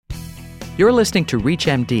You're listening to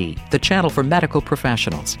ReachMD, the channel for medical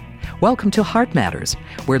professionals. Welcome to Heart Matters,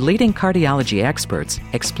 where leading cardiology experts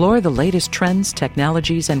explore the latest trends,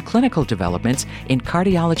 technologies, and clinical developments in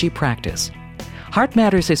cardiology practice. Heart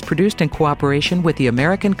Matters is produced in cooperation with the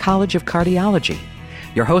American College of Cardiology.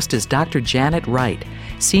 Your host is Dr. Janet Wright,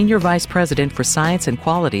 Senior Vice President for Science and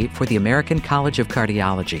Quality for the American College of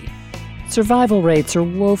Cardiology. Survival rates are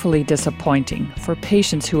woefully disappointing for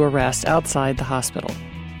patients who arrest outside the hospital.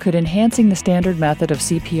 Could enhancing the standard method of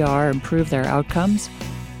CPR improve their outcomes?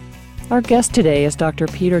 Our guest today is Dr.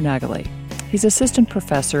 Peter Naegeli. He's Assistant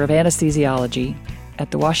Professor of Anesthesiology at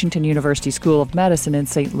the Washington University School of Medicine in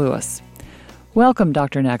St. Louis. Welcome,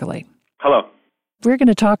 Dr. Naegeli. Hello. We're going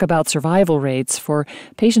to talk about survival rates for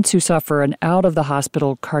patients who suffer an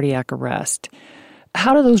out-of-the-hospital cardiac arrest.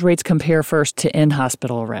 How do those rates compare first to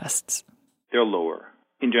in-hospital arrests? They're lower.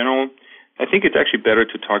 In general, I think it's actually better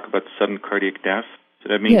to talk about sudden cardiac death. So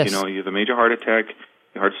that means, you have a major heart attack,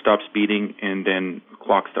 your heart stops beating, and then the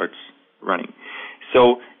clock starts running.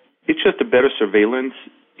 So it's just a better surveillance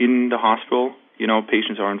in the hospital.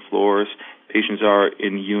 Patients are on floors, patients are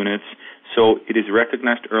in units. So it is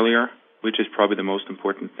recognized earlier, which is probably the most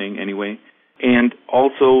important thing anyway. And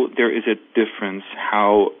also there is a difference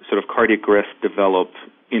how sort of cardiac arrests develop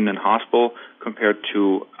in a hospital compared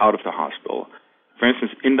to out of the hospital. For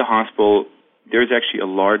instance, in the hospital, there is actually a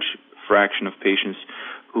large fraction of patients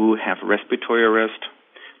who have respiratory arrest.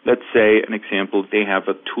 Let's say, an example, they have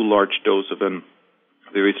a too large dose of a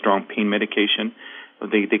very strong pain medication.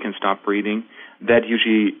 They can stop breathing. That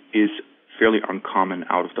usually is fairly uncommon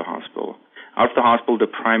out of the hospital. Out of the hospital, the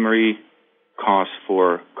primary cause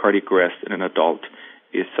for cardiac arrest in an adult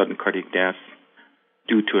is sudden cardiac death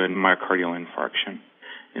due to a myocardial infarction.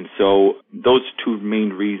 And so those two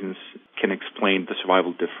main reasons can explain the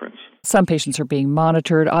survival difference. Some patients are being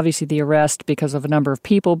monitored. Obviously, the arrest, because of a number of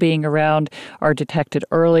people being around, are detected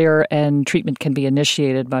earlier, and treatment can be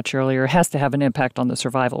initiated much earlier. It has to have an impact on the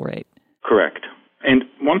survival rate. Correct. And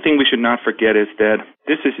one thing we should not forget is that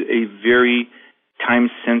this is a very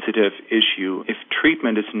time-sensitive issue. If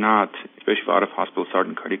treatment is not, especially for out-of-hospital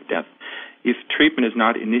sudden cardiac death, if treatment is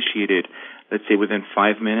not initiated, let's say within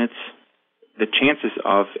 5 minutes, the chances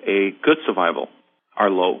of a good survival are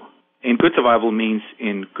low. And good survival means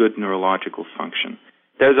in good neurological function.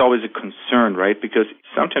 That is always a concern, right? Because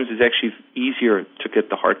sometimes it's actually easier to get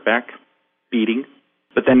the heart back beating,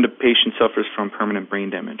 but then the patient suffers from permanent brain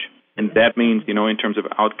damage. And that means, in terms of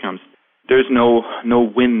outcomes, there's no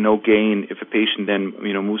win, no gain if a patient then,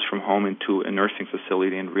 moves from home into a nursing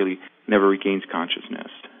facility and really never regains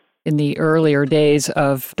consciousness. In the earlier days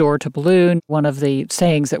of door to balloon, one of the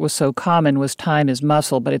sayings that was so common was time is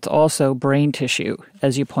muscle, but it's also brain tissue,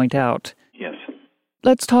 as you point out. Yes.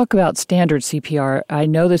 Let's talk about standard CPR. I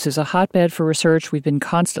know this is a hotbed for research. We've been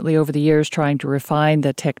constantly over the years trying to refine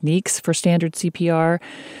the techniques for standard CPR.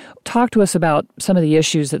 Talk to us about some of the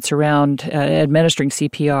issues that surround administering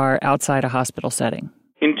CPR outside a hospital setting.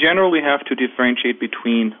 In general, we have to differentiate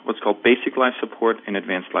between what's called basic life support and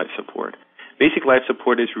advanced life support. Basic life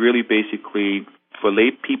support is really basically for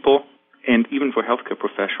lay people and even for healthcare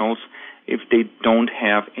professionals if they don't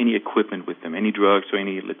have any equipment with them, any drugs or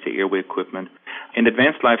any, let's say, airway equipment. And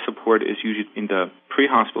advanced life support is usually in the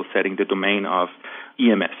pre-hospital setting, the domain of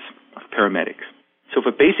EMS, of paramedics. So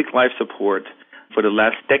for basic life support, for the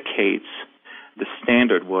last decades, the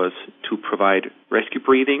standard was to provide rescue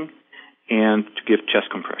breathing and to give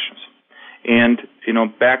chest compressions. And,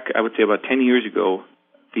 back, I would say about 10 years ago,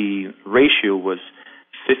 the ratio was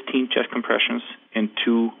 15 chest compressions and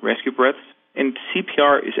 2 rescue breaths. And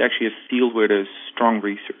CPR is actually a field where there's strong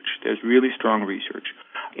research. There's really strong research.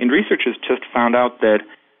 And researchers just found out that,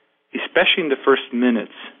 especially in the first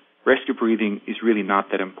minutes, rescue breathing is really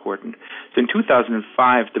not that important. So in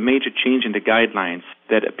 2005, the major change in the guidelines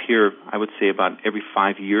that appear, I would say, about every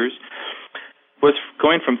 5 years, was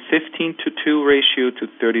going from 15 to 2 ratio to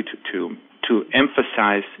 30 to 2 to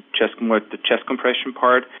emphasize the chest compression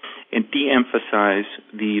part and de-emphasize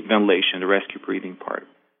the ventilation, the rescue breathing part.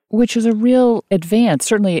 Which is a real advance.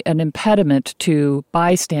 Certainly an impediment to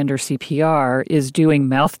bystander CPR is doing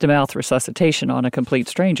mouth-to-mouth resuscitation on a complete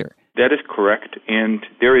stranger. That is correct, and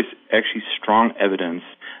there is actually strong evidence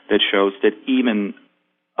that shows that even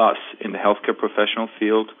us in the healthcare professional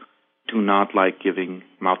field do not like giving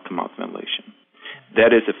mouth-to-mouth ventilation.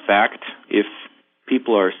 That is a fact. If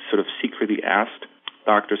people are sort of secretly asked,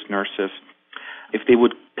 doctors, nurses, if they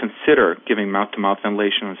would consider giving mouth-to-mouth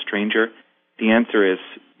ventilation on a stranger, the answer is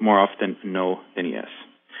more often no than yes.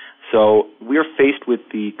 So we are faced with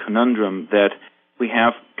the conundrum that we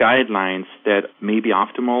have guidelines that may be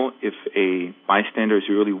optimal if a bystander is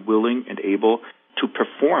really willing and able to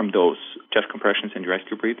perform those chest compressions and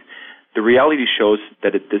rescue breathe. The reality shows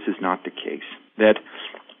that this is not the case. That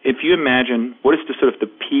if you imagine what is the sort of the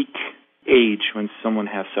peak age when someone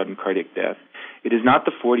has sudden cardiac death, it is not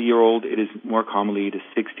the 40-year-old, it is more commonly the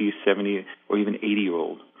 60, 70, or even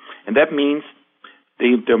 80-year-old. And that means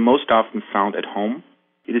they're most often found at home.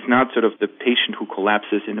 It is not sort of the patient who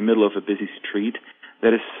collapses in the middle of a busy street.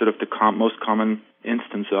 That is sort of the most common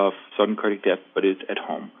instance of sudden cardiac death, but it's at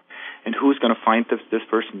home. And who's going to find this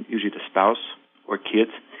person? Usually the spouse or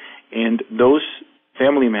kids. And those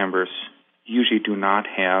family members usually do not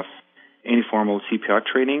have any formal CPR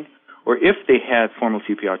training, or if they had formal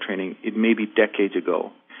CPR training, it may be decades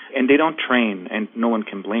ago. And they don't train, and no one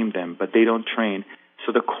can blame them, but they don't train.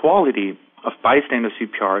 So the quality of bystander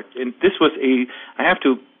CPR, and this was I have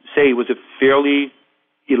to say, it was a fairly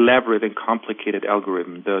elaborate and complicated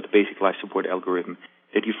algorithm, the basic life support algorithm,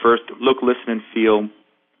 that you first look, listen, and feel,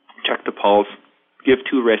 check the pulse, give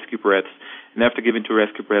 2 rescue breaths, and after giving 2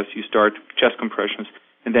 rescue breaths, you start chest compressions,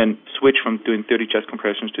 and then switch from doing 30 chest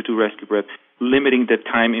compressions to 2 rescue breaths, limiting the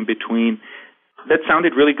time in between. That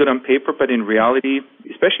sounded really good on paper, but in reality,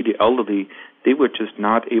 especially the elderly, they were just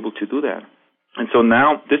not able to do that. And so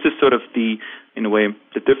now this is sort of in a way,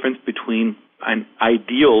 the difference between an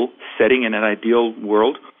ideal setting and an ideal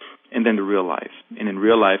world and then the real life. And in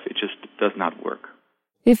real life, it just does not work.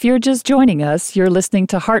 If you're just joining us, you're listening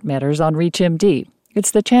to Heart Matters on ReachMD.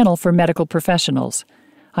 It's the channel for medical professionals.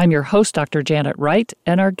 I'm your host, Dr. Janet Wright,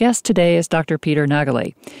 and our guest today is Dr. Peter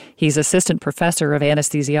Nageli. He's assistant professor of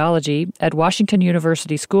anesthesiology at Washington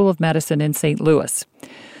University School of Medicine in St. Louis.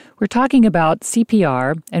 We're talking about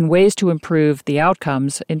CPR and ways to improve the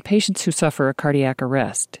outcomes in patients who suffer a cardiac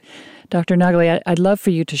arrest. Dr. Nageli, I'd love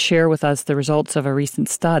for you to share with us the results of a recent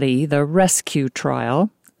study, the RESCUE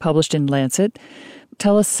trial, published in Lancet.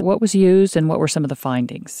 Tell us what was used and what were some of the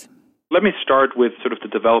findings. Let me start with sort of the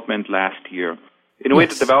development last year. In a way,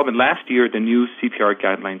 the development last year, the new CPR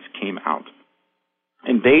guidelines came out.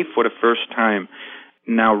 And they, for the first time,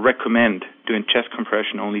 now recommend doing chest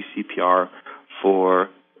compression-only CPR for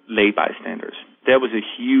lay bystanders. That was a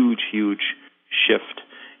huge, huge shift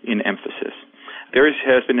in emphasis. There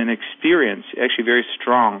has been an experience, actually very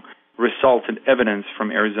strong results and evidence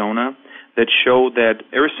from Arizona that show that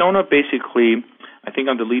Arizona basically, I think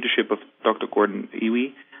under the leadership of Dr. Gordon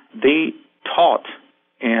Ewey, they taught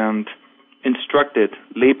and instructed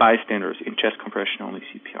lay bystanders in chest compression-only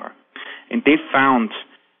CPR. And they found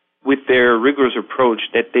with their rigorous approach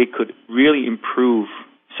that they could really improve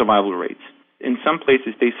survival rates. In some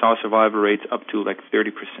places, they saw survival rates up to like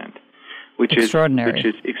 30%, which is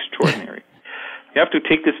extraordinary. You have to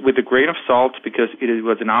take this with a grain of salt because it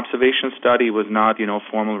was an observational study. It was not,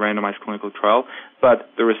 formal randomized clinical trial, but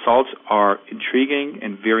the results are intriguing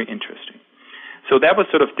and very interesting. So that was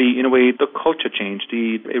sort of in a way, the culture change,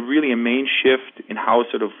 really a main shift in how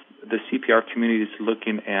sort of the CPR community is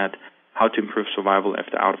looking at how to improve survival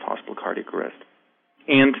after out-of-hospital cardiac arrest.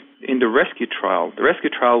 And in the RESCUE trial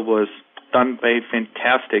was done by a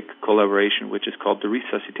fantastic collaboration, which is called the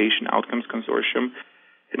Resuscitation Outcomes Consortium.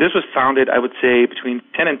 And this was founded, I would say, between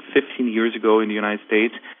 10 and 15 years ago in the United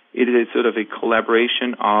States. It is sort of a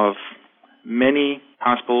collaboration of many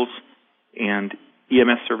hospitals and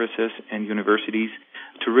EMS services and universities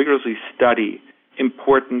to rigorously study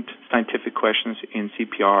important scientific questions in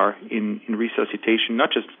CPR, in resuscitation,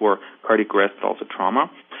 not just for cardiac arrest, but also trauma.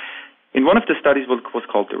 In one of the studies was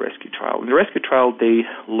called the RESCUE trial. In the RESCUE trial, they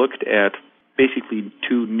looked at basically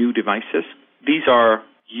 2 new devices. These are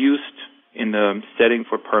used in the setting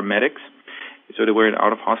for paramedics. So they were an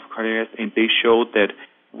out-of-hospital cardiac arrest, and they showed that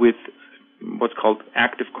with what's called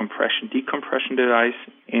active compression decompression device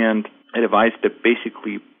and a device that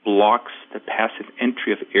basically blocks the passive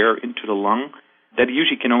entry of air into the lung, that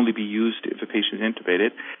usually can only be used if a patient is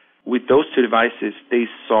intubated. With those 2 devices, they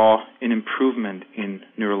saw an improvement in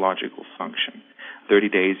neurological function 30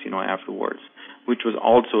 days, afterwards, which was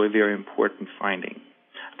also a very important finding.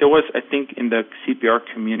 There was, I think, in the CPR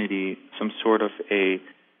community, some sort of a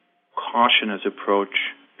cautious approach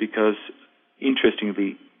because,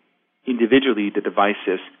 interestingly, individually, the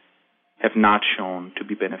devices have not shown to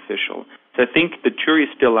be beneficial. So I think the jury is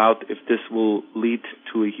still out if this will lead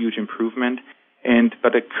to a huge improvement.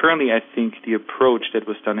 But currently, I think the approach that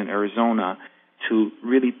was done in Arizona to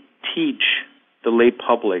really teach the lay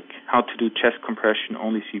public how to do chest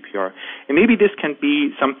compression-only CPR, and maybe this can be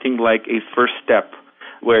something like a first step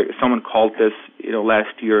where someone called this,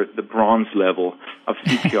 last year, the bronze level of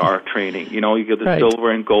CPR training. You get the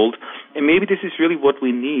silver and gold. And maybe this is really what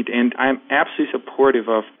we need. And I'm absolutely supportive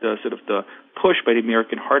of the sort of the push by the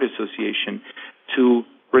American Heart Association to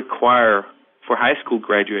require for high school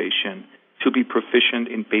graduation to be proficient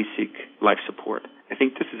in basic life support. I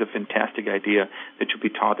think this is a fantastic idea that should be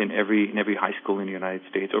taught in every high school in the United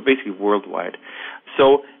States, or basically worldwide.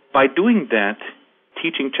 So by doing that,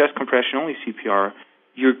 teaching chest compression-only CPR,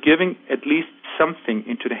 you're giving at least something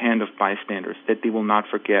into the hand of bystanders that they will not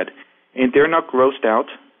forget. And they're not grossed out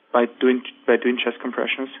by doing chest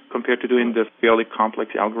compressions compared to doing the fairly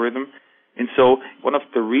complex algorithm. And so one of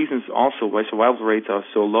the reasons also why survival rates are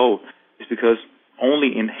so low is because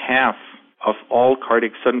only in half of all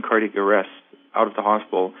sudden cardiac arrests out of the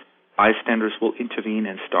hospital, bystanders will intervene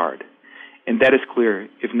and start. And that is clear.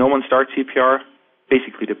 If no one starts CPR,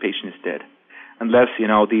 basically the patient is dead. Unless,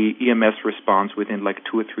 the EMS responds within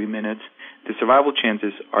 2 or 3 minutes, the survival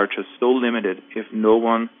chances are just so limited if no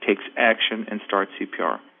one takes action and starts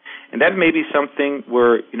CPR. And that may be something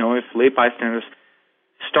where, if lay bystanders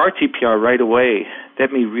start CPR right away,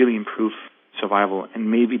 that may really improve survival and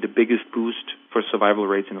maybe the biggest boost for survival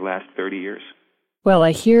rates in the last 30 years. Well,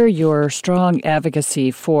 I hear your strong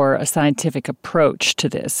advocacy for a scientific approach to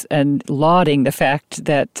this and lauding the fact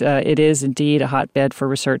that it is indeed a hotbed for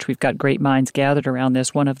research. We've got great minds gathered around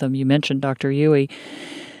this. One of them you mentioned, Dr. Yui.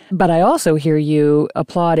 But I also hear you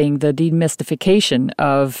applauding the demystification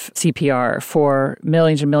of CPR for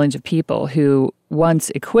millions and millions of people who, once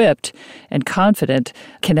equipped and confident,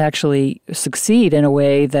 can actually succeed in a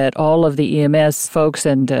way that all of the EMS folks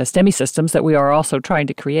and STEMI systems that we are also trying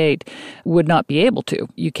to create would not be able to.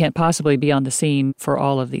 You can't possibly be on the scene for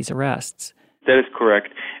all of these arrests. That is correct.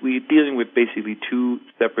 We're dealing with basically two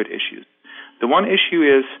separate issues. The one issue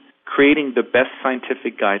is creating the best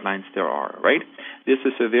scientific guidelines there are, right? This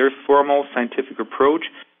is a very formal scientific approach.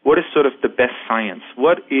 What is sort of the best science?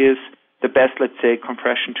 What is the best, let's say,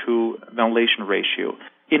 compression to ventilation ratio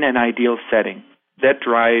in an ideal setting? That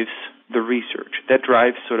drives the research. That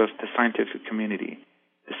drives sort of the scientific community.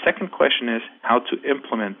 The second question is how to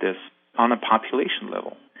implement this on a population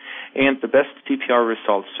level. And the best CPR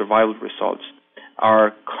results, survival results,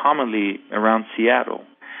 are commonly around Seattle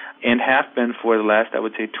and have been for the last, I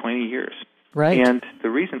would say, 20 years. Right. And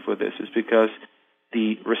the reason for this is because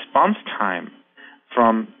the response time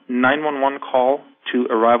from 911 call to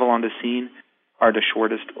arrival on the scene are the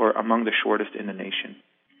shortest or among the shortest in the nation.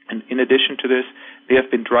 And in addition to this, they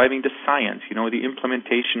have been driving the science, the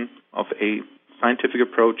implementation of a scientific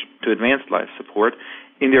approach to advanced life support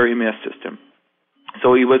in their EMS system.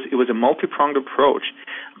 So it was a multi-pronged approach,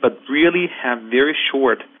 but really have very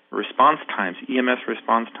short response times, EMS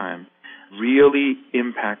response time, really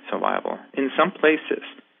impact survival. In some places,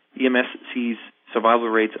 EMS sees survival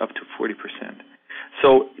rates up to 40%.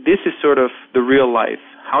 So this is sort of the real life.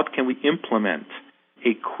 How can we implement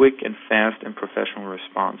a quick and fast and professional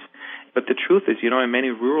response? But the truth is, in many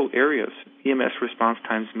rural areas, EMS response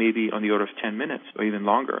times may be on the order of 10 minutes or even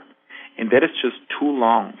longer. And that is just too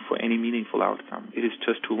long for any meaningful outcome. It is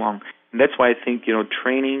just too long. And that's why I think,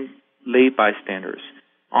 training lay bystanders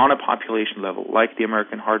on a population level, like the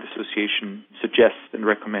American Heart Association suggests and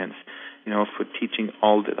recommends, for teaching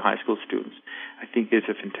all the high school students, I think is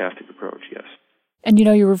a fantastic approach, yes. And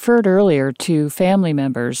you referred earlier to family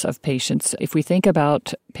members of patients. If we think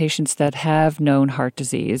about patients that have known heart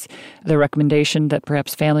disease, the recommendation that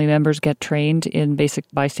perhaps family members get trained in basic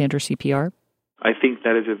bystander CPR? I think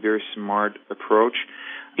that is a very smart approach.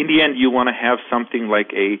 In the end, you want to have something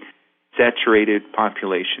like a saturated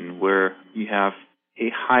population where you have a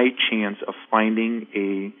high chance of finding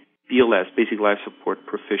a BLS, basic life support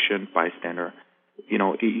proficient bystander,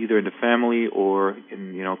 either in the family or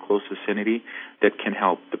in, close vicinity that can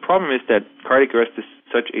help. The problem is that cardiac arrest is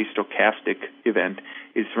such a stochastic event.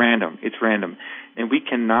 It's random. And we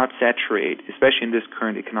cannot saturate, especially in this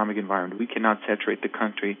current economic environment, we cannot saturate the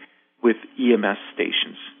country with EMS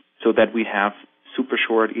stations so that we have super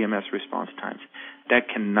short EMS response times. That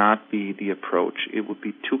cannot be the approach. It would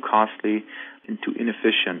be too costly and too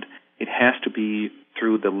inefficient. It has to be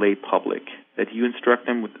through the lay public, that you instruct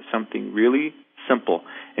them with something really simple.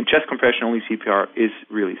 And chest compression-only CPR is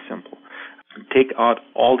really simple. Take out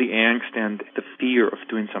all the angst and the fear of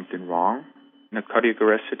doing something wrong in a cardiac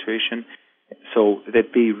arrest situation so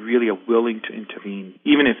that they really are willing to intervene,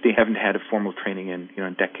 even if they haven't had a formal training in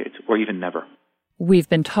decades or even never. We've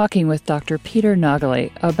been talking with Dr. Peter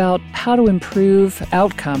Naegeli about how to improve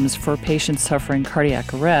outcomes for patients suffering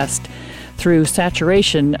cardiac arrest through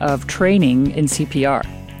saturation of training in CPR.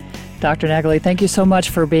 Dr. Naegeli, thank you so much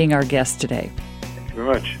for being our guest today. Thank you very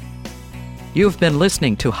much. You've been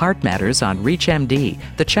listening to Heart Matters on ReachMD,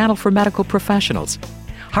 the channel for medical professionals.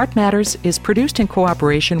 Heart Matters is produced in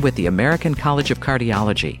cooperation with the American College of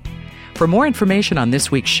Cardiology. For more information on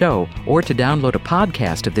this week's show or to download a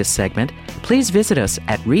podcast of this segment, please visit us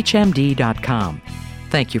at reachmd.com.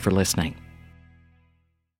 Thank you for listening.